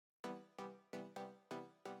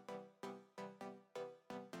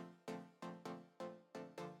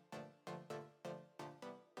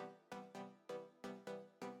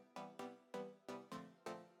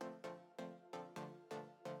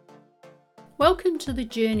Welcome to the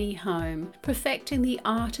journey home, perfecting the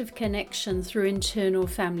art of connection through internal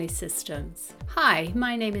family systems. Hi,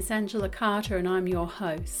 my name is Angela Carter and I'm your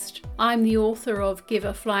host. I'm the author of Give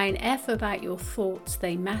a Flying F About Your Thoughts,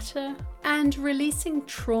 They Matter, and Releasing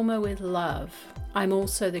Trauma with Love. I'm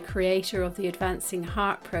also the creator of the Advancing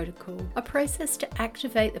Heart Protocol, a process to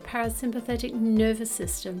activate the parasympathetic nervous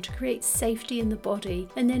system to create safety in the body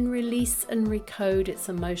and then release and recode its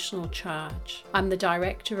emotional charge. I'm the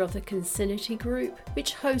director of the Taskmasters Group,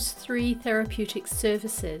 which hosts 3 therapeutic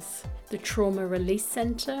services: the Trauma Release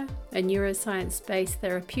Center, a neuroscience-based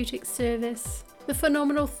therapeutic service; the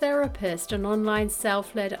Phenomenal Therapist, an online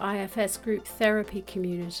self-led IFS group therapy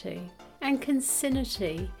community; and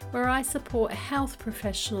Consinity, where I support health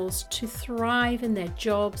professionals to thrive in their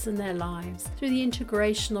jobs and their lives through the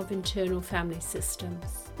integration of internal family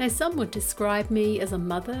systems. Now, some would describe me as a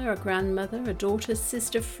mother, a grandmother, a daughter,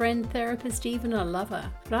 sister, friend, therapist, even a lover.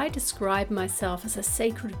 But I describe myself as a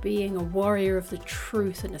sacred being, a warrior of the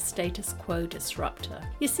truth, and a status quo disruptor.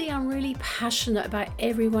 You see, I'm really passionate about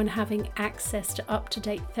everyone having access to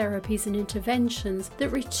up-to-date therapies and interventions that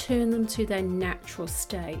return them to their natural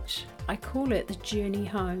state. I call it the journey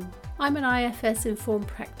home. I'm an IFS-informed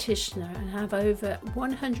practitioner and have over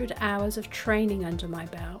 100 hours of training under my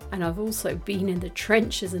belt. And I've also been in the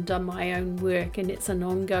trenches and done my own work, and it's an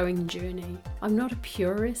ongoing journey. I'm not a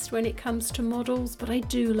purist when it comes to models, but I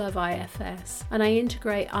do love IFS, and I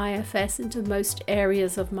integrate IFS into most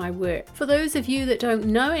areas of my work. For those of you that don't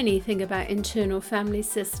know anything about internal family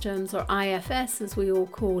systems, or IFS as we all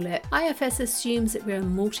call it, IFS assumes that we're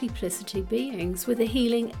multiplicity beings with a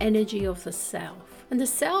healing energy of the self. And the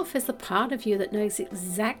self is the part of you that knows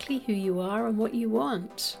exactly who you are and what you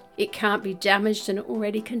want. It can't be damaged and it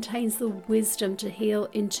already contains the wisdom to heal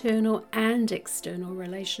internal and external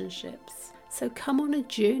relationships. So come on a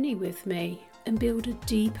journey with me and build a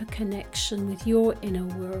deeper connection with your inner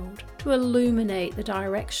world to illuminate the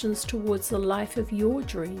directions towards the life of your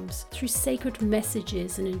dreams through sacred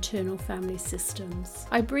messages and internal family systems.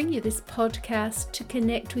 I bring you this podcast to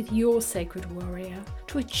connect with your sacred warrior,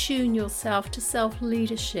 to attune yourself to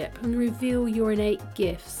self-leadership and reveal your innate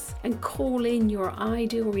gifts and call in your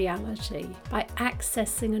ideal reality by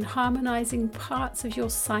accessing and harmonizing parts of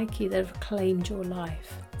your psyche that have claimed your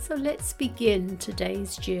life. So let's begin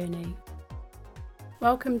today's journey.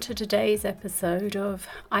 Welcome to today's episode of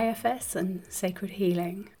IFS and Sacred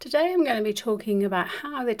Healing. Today I'm going to be talking about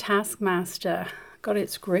how the Taskmaster got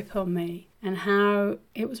its grip on me and how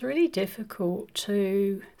it was really difficult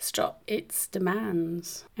to stop its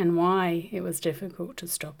demands and why it was difficult to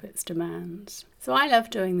stop its demands. So I love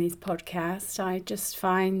doing these podcasts. I just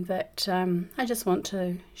find that I just want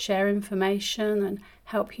to share information and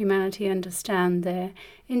help humanity understand their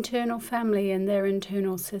internal family and their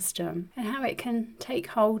internal system and how it can take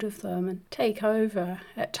hold of them and take over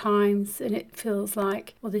at times, and it feels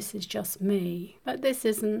like, well, this is just me. But this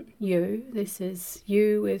isn't you. This is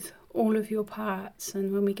you with all of your parts,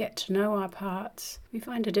 and when we get to know our parts, we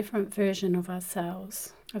find a different version of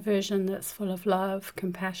ourselves, a version that's full of love,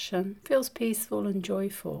 compassion, feels peaceful and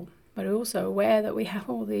joyful, but also aware that we have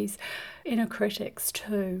all these inner critics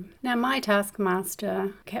too. Now, my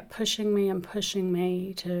Taskmaster kept pushing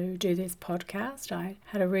me to do this podcast. I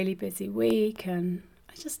had a really busy week and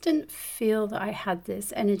I just didn't feel that I had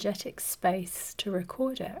this energetic space to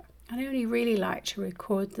record it. I only really like to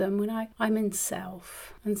record them when I'm in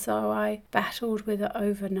self. And so I battled with it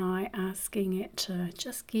overnight, asking it to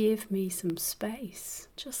just give me some space.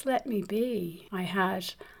 Just let me be. I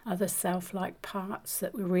had other self-like parts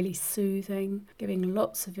that were really soothing, giving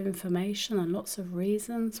lots of information and lots of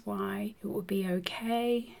reasons why it would be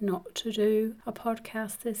okay not to do a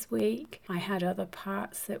podcast this week. I had other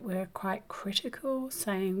parts that were quite critical,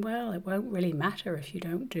 saying, well, it won't really matter if you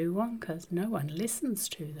don't do one because no one listens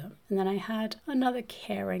to them. And then I had another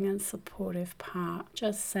caring and supportive part,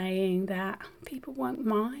 just saying that people won't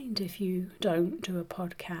mind if you don't do a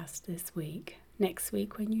podcast this week. Next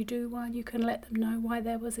week when you do one, you can let them know why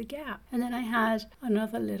there was a gap. And then I had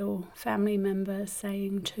another little family member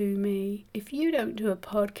saying to me, if you don't do a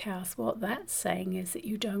podcast, what that's saying is that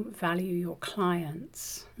you don't value your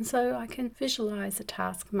clients. And so I can visualize a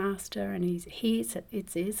taskmaster, and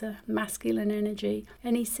it is a masculine energy,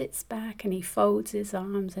 and he sits back and he folds his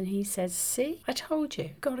arms and he says, see, I told you,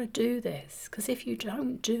 you've got to do this, because if you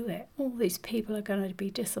don't do it, all these people are going to be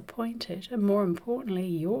disappointed, and more importantly,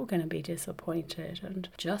 you're going to be disappointed, and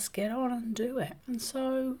just get on and do it. And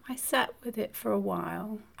so I sat with it for a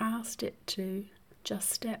while, asked it to just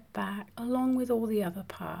step back along with all the other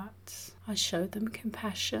parts. I showed them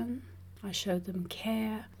compassion. I showed them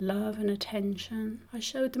care, love and attention. I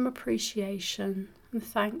showed them appreciation. and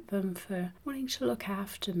thank them for wanting to look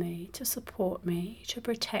after me, to support me, to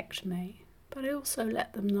protect me. But I also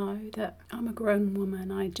let them know that I'm a grown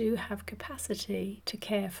woman. I do have capacity to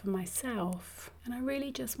care for myself. And I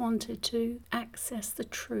really just wanted to access the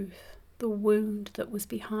truth, the wound that was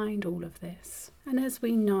behind all of this. And as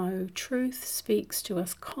we know, truth speaks to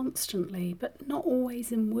us constantly, but not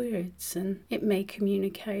always in words. And it may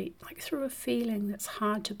communicate like through a feeling that's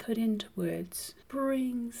hard to put into words.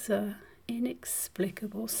 Brings a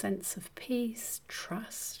inexplicable sense of peace,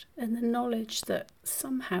 trust, and the knowledge that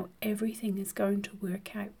somehow everything is going to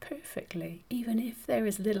work out perfectly, even if there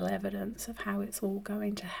is little evidence of how it's all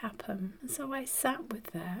going to happen. And so I sat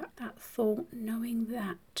with that thought, knowing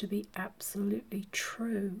that to be absolutely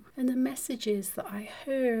true. And the messages that I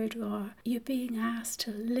heard are, you're being asked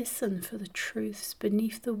to listen for the truths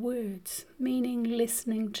beneath the words, meaning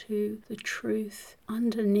listening to the truth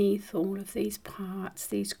underneath all of these parts,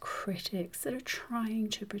 these critics that are trying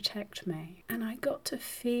to protect me. And I got to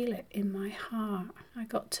feel it in my heart. I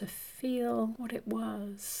got to feel what it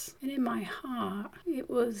was. And in my heart, it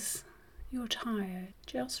was, you're tired,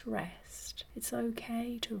 just rest. It's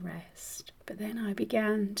okay to rest. But then I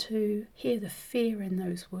began to hear the fear in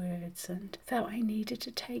those words and felt I needed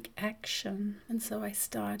to take action. And so I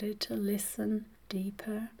started to listen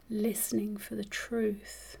deeper, listening for the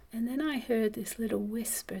truth. And then I heard this little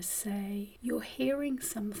whisper say, you're hearing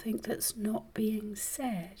something that's not being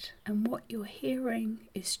said, and what you're hearing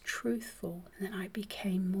is truthful. And then I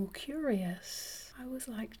became more curious. I was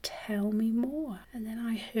like, tell me more. And then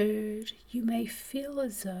I heard, you may feel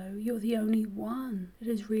as though you're the only one that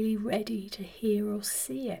is really ready to hear or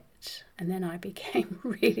see it. And then I became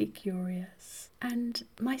really curious. And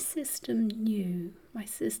my system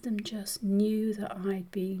just knew that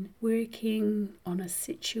I'd been working on a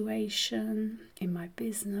situation in my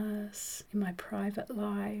business, in my private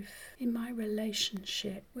life, in my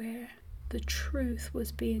relationship where the truth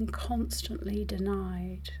was being constantly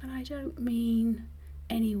denied. And I don't mean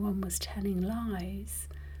anyone was telling lies,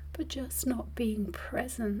 but just not being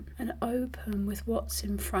present and open with what's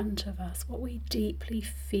in front of us, what we deeply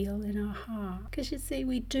feel in our heart. Because you see,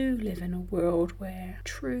 we do live in a world where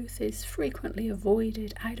truth is frequently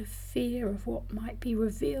avoided out of fear of what might be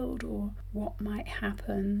revealed or what might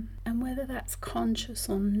happen. And whether that's conscious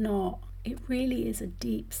or not, it really is a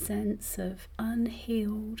deep sense of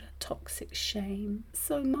unhealed, toxic shame.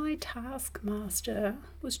 So my taskmaster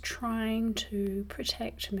was trying to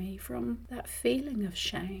protect me from that feeling of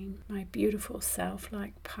shame. My beautiful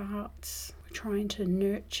self-like parts were trying to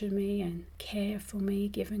nurture me and care for me,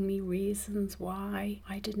 giving me reasons why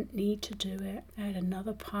I didn't need to do it. I had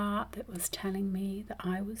another part that was telling me that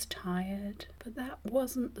I was tired, but that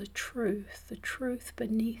wasn't the truth. The truth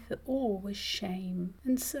beneath it all was shame.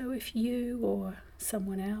 And so if you or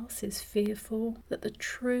someone else is fearful that the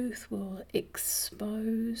truth will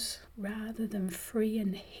expose rather than free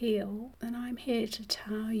and heal, then I'm here to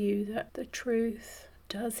tell you that the truth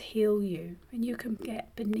does heal you, and you can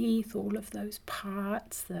get beneath all of those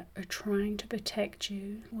parts that are trying to protect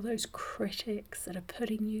you, all those critics that are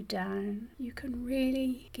putting you down. You can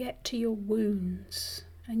really get to your wounds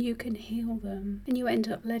and you can heal them, and you end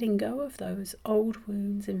up letting go of those old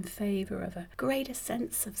wounds in favor of a greater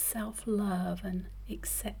sense of self-love and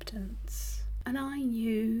acceptance. And I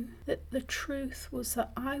knew that the truth was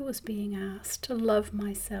that I was being asked to love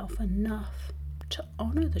myself enough to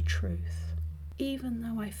honor the truth, even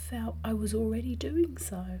though I felt I was already doing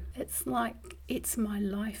so. It's like it's my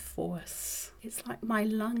life force. It's like my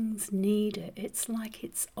lungs need it. It's like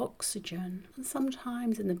it's oxygen. And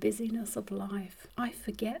sometimes in the busyness of life, I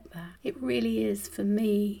forget that. It really is, for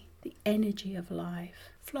me, the energy of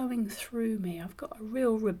life flowing through me. I've got a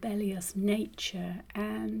real rebellious nature,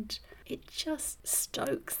 and it just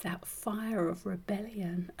stokes that fire of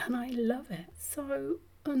rebellion, and I love it. So,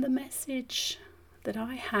 the message that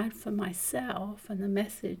I had for myself, and the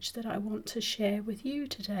message that I want to share with you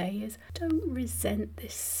today, is don't resent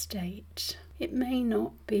this state. It may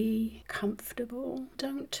not be comfortable.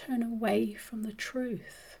 Don't turn away from the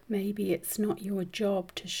truth. Maybe it's not your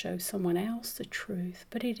job to show someone else the truth,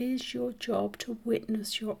 but it is your job to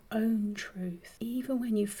witness your own truth, even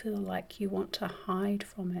when you feel like you want to hide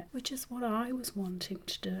from it, which is what I was wanting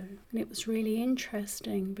to do. And it was really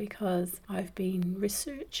interesting because I've been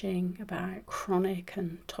researching about chronic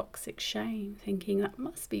and toxic shame, thinking that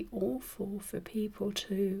must be awful for people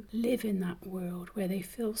to live in that world where they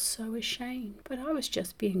feel so ashamed. pain, but I was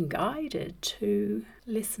just being guided to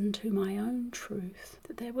listen to my own truth,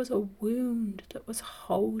 that there was a wound that was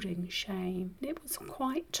holding shame. It was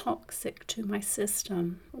quite toxic to my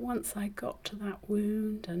system. Once I got to that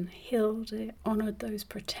wound and healed it, honoured those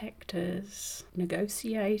protectors,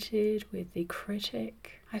 negotiated with the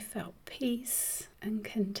critic, I felt peace and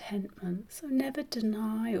contentment. So never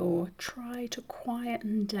deny or try to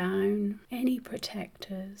quieten down any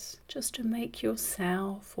protectors just to make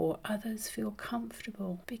yourself or others feel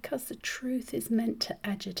comfortable, because the truth is meant to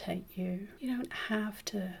agitate you. You don't have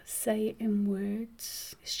to say it in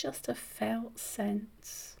words. It's just a felt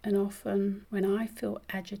sense. And often when I feel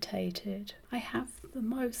agitated, I have the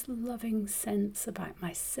most loving sense about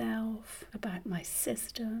myself, about my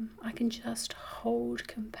system. I can just hold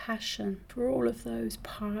compassion for all of those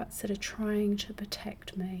parts that are trying to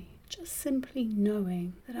protect me. Just simply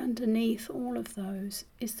knowing that underneath all of those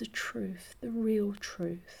is the truth, the real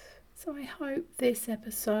truth. So I hope this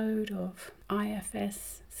episode of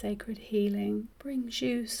IFS Sacred Healing brings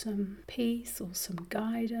you some peace or some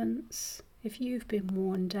guidance. If you've been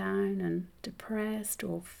worn down and depressed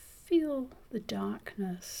or feel the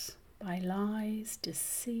darkness by lies,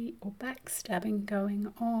 deceit or backstabbing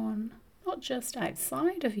going on, not just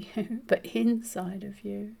outside of you, but inside of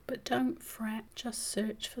you. But don't fret, just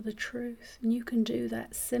search for the truth. And you can do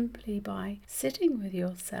that simply by sitting with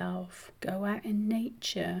yourself, go out in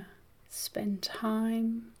nature, spend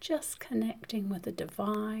time just connecting with the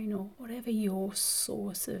divine or whatever your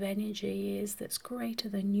source of energy is that's greater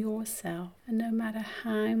than yourself. And no matter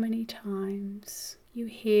how many times you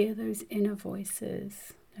hear those inner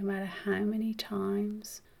voices, no matter how many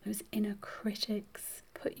times those inner critics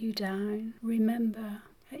put you down, remember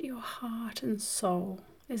that your heart and soul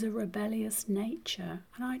is a rebellious nature.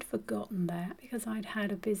 And I'd forgotten that because I'd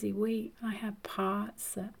had a busy week. I had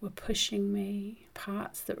parts that were pushing me,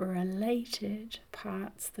 parts that were elated,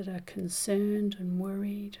 parts that are concerned and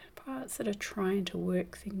worried, parts that are trying to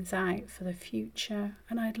work things out for the future.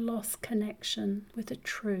 And I'd lost connection with the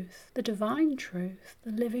truth, the divine truth,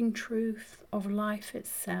 the living truth of life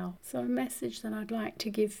itself. So a message that I'd like to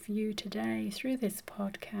give for you today through this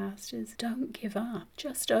podcast is don't give up.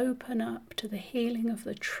 Just open up to the healing of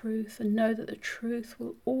the truth and know that the truth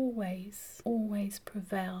will always, always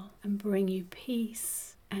prevail and bring you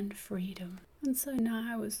peace and freedom. And so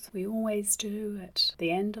now, as we always do at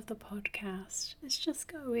the end of the podcast, let's just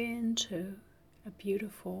go into a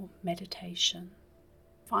beautiful meditation.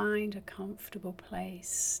 Find a comfortable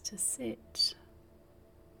place to sit.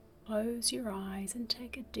 Close your eyes and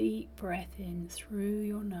take a deep breath in through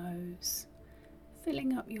your nose,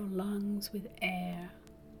 filling up your lungs with air.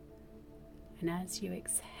 And as you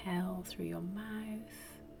exhale through your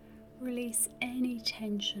mouth, release any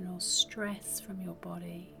tension or stress from your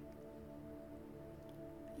body.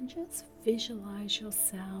 And just visualize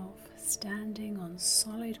yourself standing on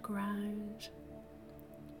solid ground,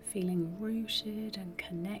 feeling rooted and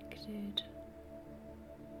connected.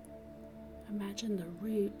 Imagine the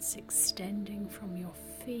roots extending from your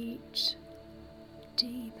feet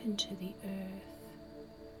deep into the earth,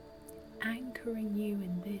 anchoring you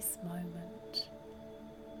in this moment.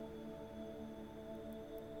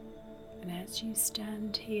 And as you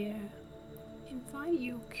stand here, invite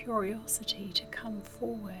your curiosity to come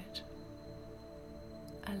forward.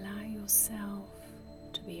 Allow yourself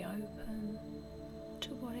to be open to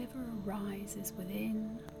whatever arises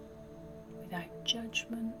within, without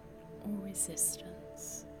judgment or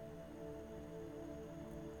resistance.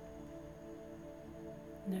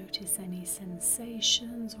 Notice any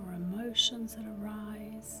sensations or emotions that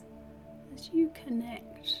arise as you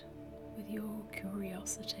connect with your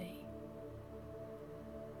curiosity.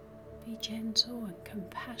 Be gentle and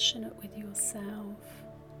compassionate with yourself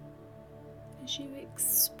as you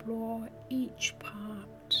explore each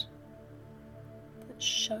part that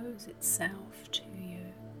shows itself to you.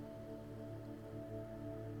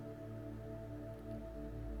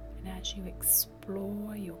 And as you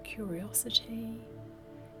explore your curiosity,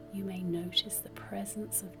 you may notice the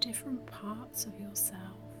presence of different parts of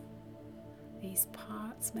yourself. These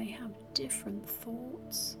parts may have different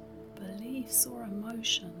thoughts, beliefs or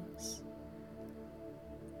emotions.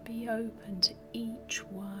 Be open to each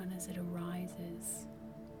one as it arises,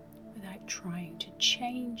 without trying to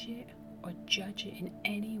change it or judge it in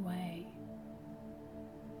any way.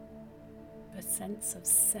 A sense of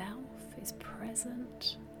self is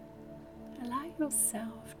present. Allow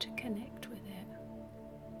yourself to connect with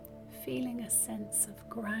it, feeling a sense of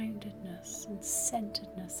groundedness and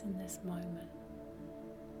centeredness in this moment.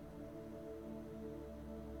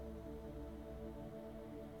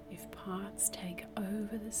 If parts take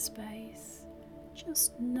over the space,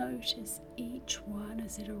 Just notice each one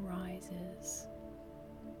as it arises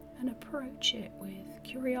and approach it with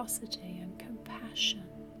curiosity and compassion.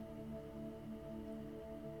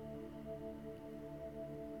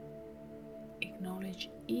 Acknowledge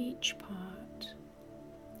each part.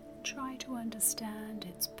 Try to understand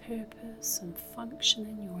its purpose and function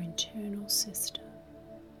in your internal system.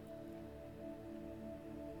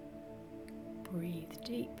 Breathe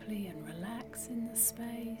deeply and relax in the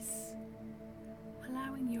space,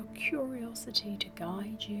 allowing your curiosity to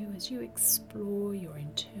guide you as you explore your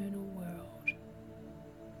internal world.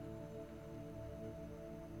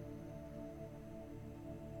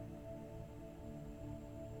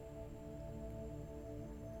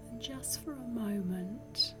 And just for a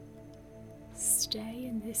moment, stay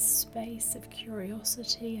in this space of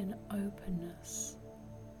curiosity and openness.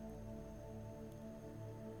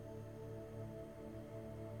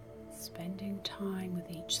 Spending time with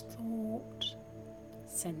each thought,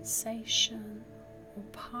 sensation, or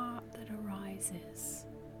part that arises.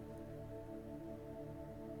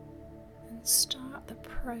 And start the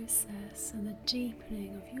process and the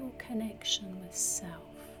deepening of your connection with self.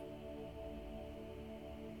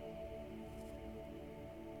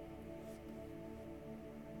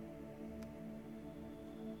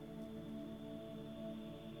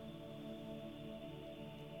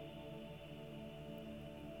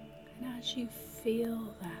 And as you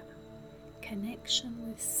feel that connection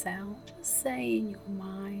with self, just say in your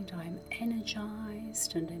mind, I'm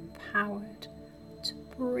energized and empowered to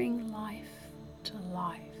bring life to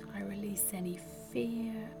life. I release any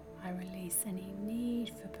fear, I release any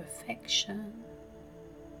need for perfection.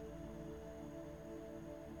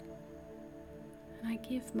 And I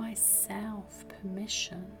give myself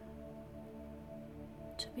permission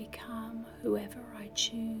to become whoever I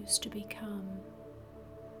choose to become,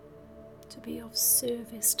 to be of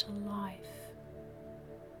service to life.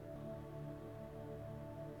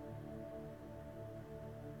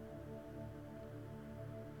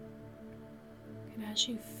 And as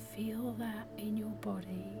you feel that in your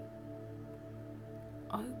body,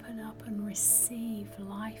 open up and receive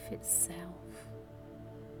life itself.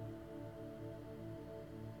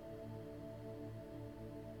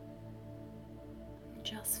 And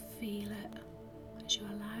just feel it as you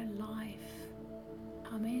allow life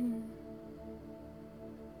come in,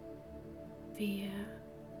 fear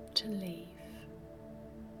to leave.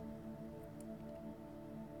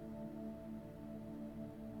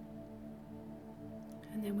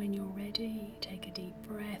 And then when you're ready, take a deep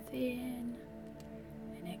breath in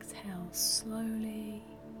and exhale slowly.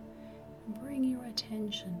 And bring your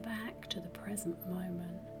attention back to the present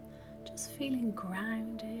moment, just feeling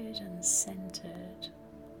grounded and centered.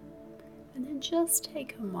 And then just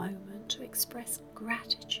take a moment to express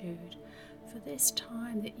gratitude for this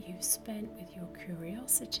time that you've spent with your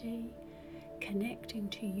curiosity, connecting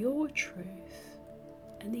to your truth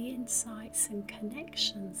and the insights and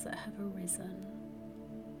connections that have arisen.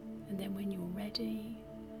 And then when you're ready,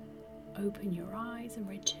 open your eyes and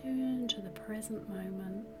return to the present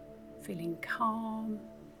moment, feeling calm,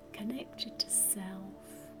 connected to self,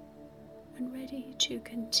 and ready to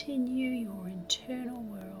continue your internal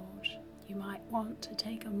world. You might want to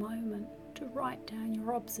take a moment to write down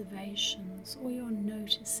your observations or your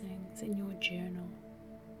noticings in your journal.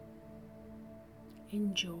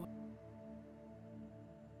 Enjoy.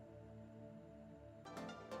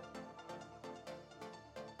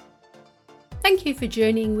 Thank you for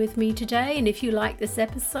journeying with me today, and if you like this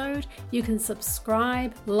episode, you can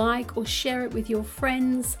subscribe, like, or share it with your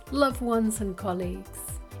friends, loved ones, and colleagues.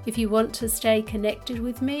 If you want to stay connected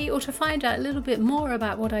with me or to find out a little bit more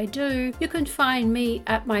about what I do, you can find me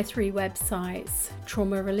at my 3 websites,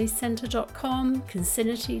 traumareleasecenter.com,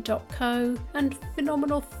 consinity.co, and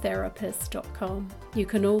phenomenaltherapist.com. You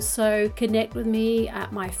can also connect with me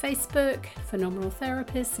at my Facebook, Phenomenal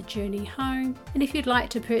Therapist, A Journey Home. And if you'd like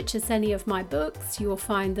to purchase any of my books, you will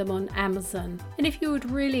find them on Amazon. And if you would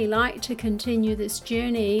really like to continue this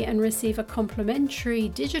journey and receive a complimentary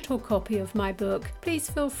digital copy of my book, please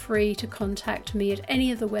feel free to contact me at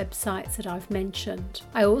any of the websites that I've mentioned.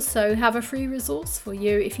 I also have a free resource for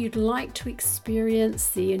you if you'd like to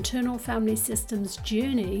experience the internal family systems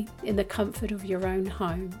journey in the comfort of your own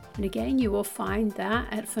home. And again, you will find that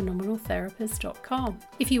at phenomenaltherapist.com.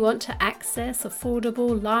 If you want to access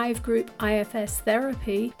affordable live group IFS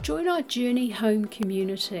therapy, join our Journey Home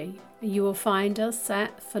community. You will find us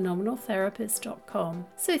at phenomenaltherapist.com.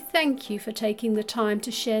 So thank you for taking the time to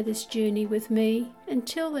share this journey with me.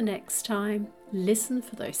 Until the next time, listen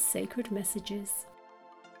for those sacred messages.